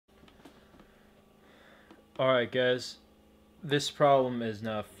Alright guys, this problem is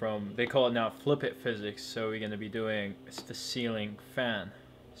now from, they call it now FlipItPhysics, so we're going to be doing, it's the ceiling fan.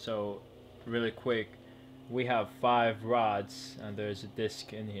 So really quick, we have 5 rods and there's a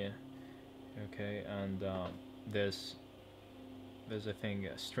disc in here, okay, and there's I think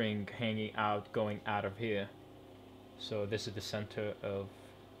a string hanging out, going out of here. So this is the center of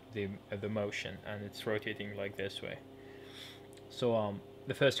the motion, and it's rotating like this way. So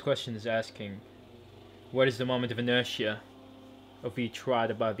the first question is asking, what is the moment of inertia of each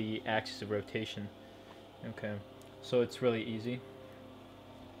rod about the axis of rotation? Okay, so it's really easy.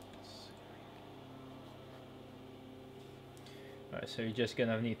 Alright, so you're just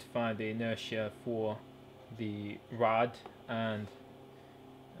gonna need to find the inertia for the rod, and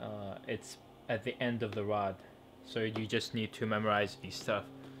it's at the end of the rod. So you just need to memorize these stuff.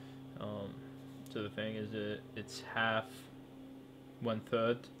 So the thing is that it's half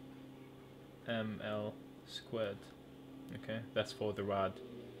 1/3 ml squared. Okay, that's for the rod.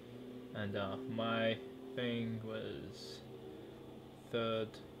 And my thing was third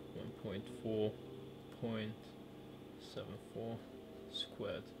 1.4.74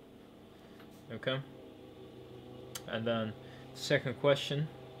 squared. Okay, and then second question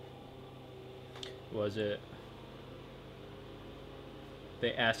was it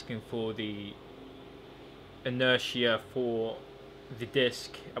they asking for the inertia for the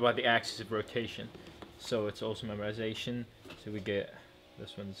disk about the axis of rotation. So it's also memorization. So we get,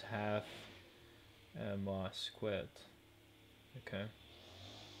 this one's half mr squared. Okay,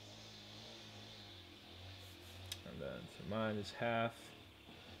 and then so mine is half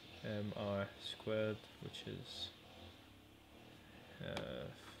mr squared, which is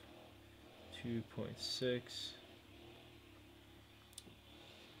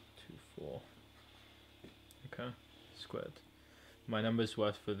 2.624. Okay, squared. My numbers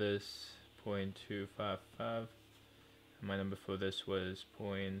was for this 0.255. My number for this was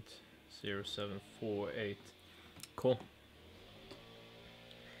 0.0748. Cool.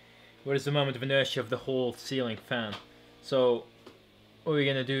 What is the moment of inertia of the whole ceiling fan? So what we're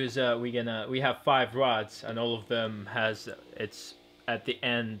gonna do is we have 5 rods, and all of them has, it's at the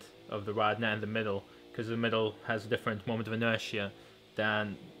end of the rod, not in the middle, because the middle has a different moment of inertia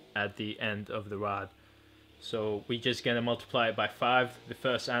than at the end of the rod. So we're just gonna multiply it by 5. The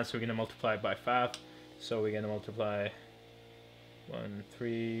first answer we're gonna multiply it by 5. So we're gonna multiply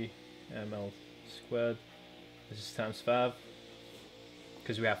 13 ml squared. This is times 5,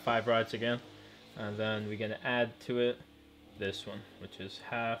 because we have 5 rods again. And then we're gonna add to it this one, which is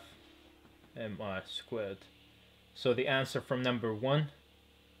half mr squared. So the answer from number 1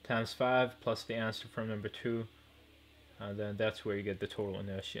 times 5 plus the answer from number 2, and then that's where you get the total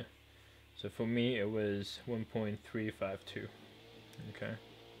inertia. So for me it was 1.352. Okay,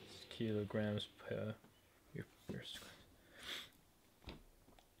 it's kilograms per square.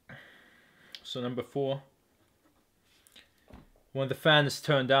 So number 4, when the fan is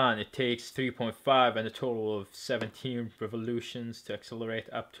turned on, it takes 3.5 and a total of 17 revolutions to accelerate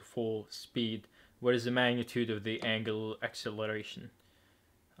up to full speed. What is the magnitude of the angular acceleration?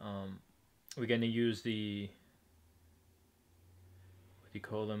 We're going to use the, what do you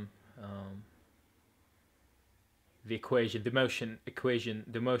call them? The equation, the motion equation,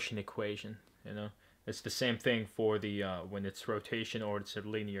 you know. It's the same thing for the, when it's rotation or it's a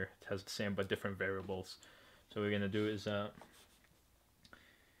linear, it has the same but different variables. So what we're going to do is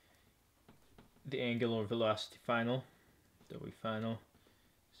the angular velocity final, W final,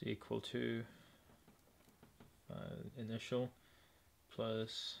 is equal to initial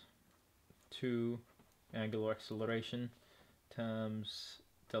plus 2 angular acceleration times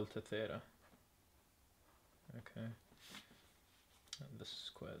delta theta. Okay, and this is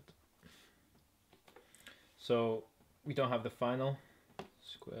squared. So we don't have the final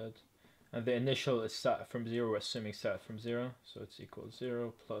squared, and the initial is set from 0, assuming set from 0, so it's equal to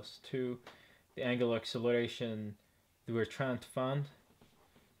 0 plus 2. The angular acceleration we're trying to find,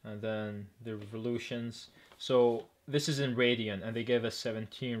 and then the revolutions. So this is in radian, and they gave us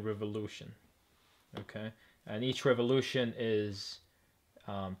 17 revolution. Okay, and each revolution is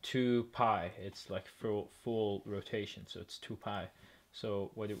 2 pi. It's like full rotation, so it's 2 pi.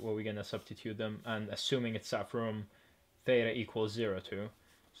 So what we're gonna substitute them, and assuming it's set from theta equals 0 to,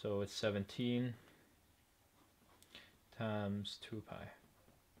 so it's 17 times 2 pi.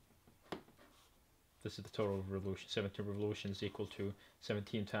 This is the total revolution. 17 revolutions equal to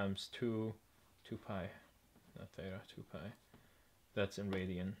 17 times 2 pi. Not theta, 2 pi. That's in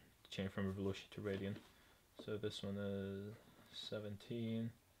radian. Change from revolution to radian. So this one is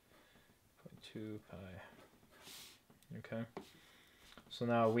 17.2 pi. Okay. So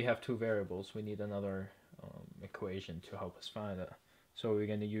now we have 2 variables. We need another equation to help us find it. So we're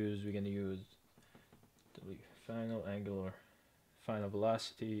gonna use the final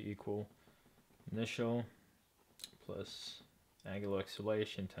velocity equal initial plus angular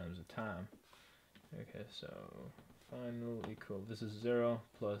acceleration times the time. Okay, so final equal, this is 0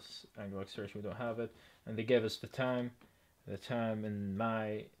 plus angular acceleration, we don't have it, and they gave us the time. The time in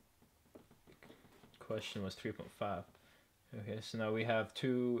my question was 3.5. Okay, so now we have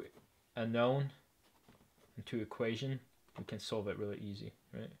two unknown and two equation. We can solve it really easy,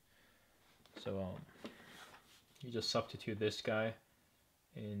 right? So you just substitute this guy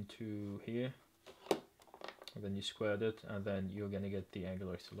into here, and then you squared it, and then you're gonna get the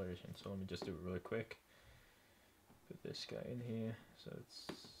angular acceleration. So let me just do it really quick. Put this guy in here, so it's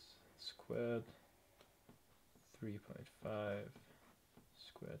squared 3.5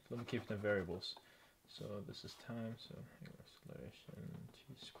 squared. Let me keep the variables. So this is time, so angular acceleration t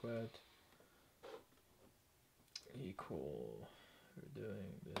squared equal, we're doing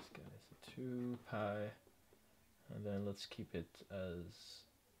this guy, so 2 pi, and then let's keep it as,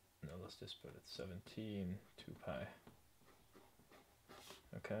 no, let's just put it 17 2 pi.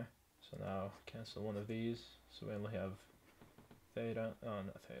 Okay, so now cancel one of these, so we only have theta, oh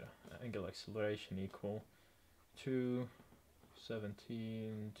not theta, angular acceleration equal 2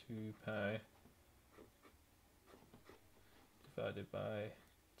 17 2 pi divided by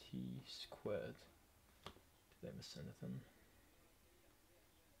t squared. Did I miss anything?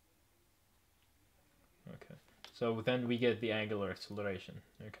 Okay, so then we get the angular acceleration.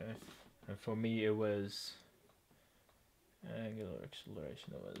 Okay, and for me it was angular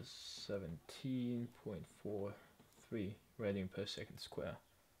acceleration, it was 17.43 radian per second square.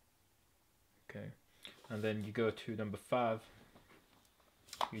 Okay, and then you go to number 5.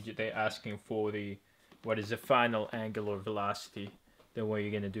 They're asking for what is the final angular velocity. Then what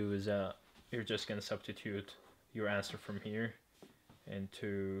you're gonna do is you're just gonna substitute your answer from here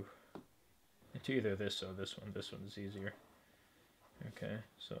into either this or this one. This one is easier. Okay,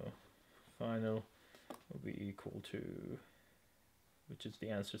 so final will be equal to, which is the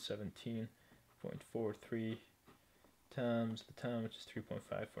answer, 17.43 times the time, which is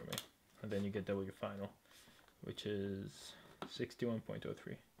 3.5 for me, and then you get W final, which is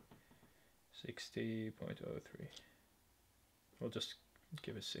 61.03. 60.03. We'll just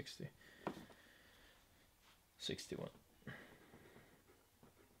give it 60. 61.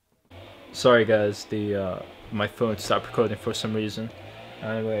 Sorry guys, the my phone stopped recording for some reason.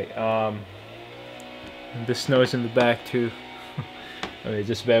 Anyway, the snow's in the back too. Okay,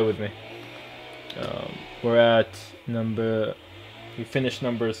 just bear with me. We're at we finished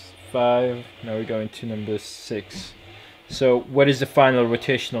numbers 5. Now we're going to number 6. So what is the final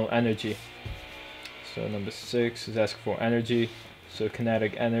rotational energy? So number 6 is asking for energy. So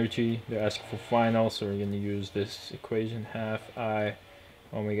kinetic energy, they're asking for final, so we're going to use this equation, half I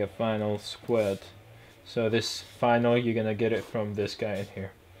omega final squared. So this final, you're going to get it from this guy in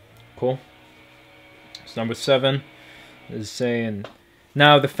here. Cool? So number 7 is saying,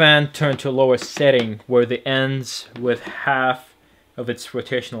 now the fan turned to a lower setting where it ends with half of its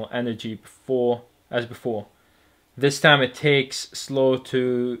rotational energy as before. This time it takes slow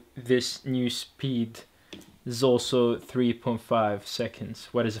to this new speed is also 3.5 seconds.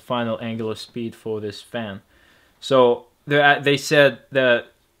 What is the final angular speed for this fan? So they said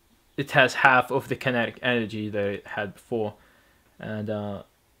that it has half of the kinetic energy that it had before, and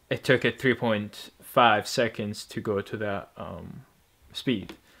it took it 3.5 seconds to go to that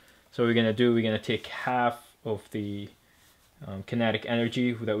speed. So we're gonna take half of the kinetic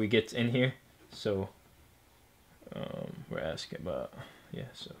energy that we get in here. So we're asking about,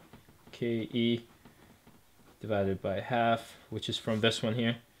 so KE divided by half, which is from this one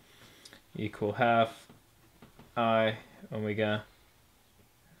here, equal half I omega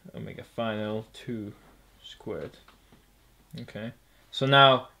final 2 squared. Okay, so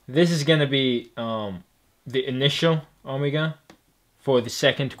now this is gonna be the initial omega for the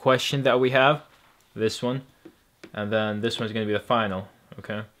second question that we have, this one, and then this one's gonna be the final.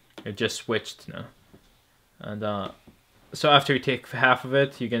 Okay, it just switched now. And so after you take half of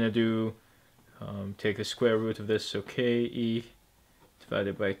it, you're gonna do take the square root of this, so KE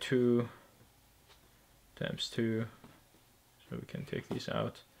divided by 2 times 2, so we can take these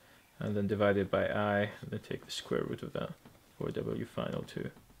out, and then divided by I, and then take the square root of that for W final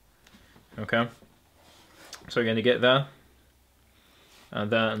 2. Okay, so we're gonna get that, and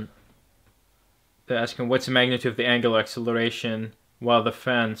then they're asking what's the magnitude of the angular acceleration while the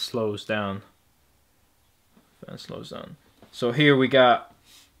fan slows down. So here we got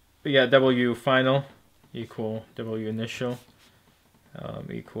W final equal W initial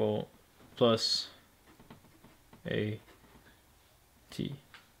equal plus AT.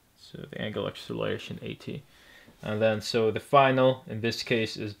 So the angular acceleration AT. And then so the final in this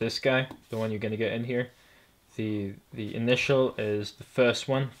case is this guy, the one you're gonna get in here. The initial is the first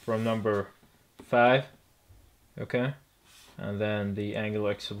one from number 5, okay? And then the angular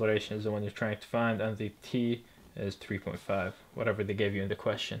acceleration is the one you're trying to find, and the T is 3.5, whatever they gave you in the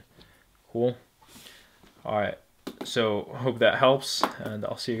question. Cool. Alright, so hope that helps, and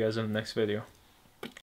I'll see you guys in the next video.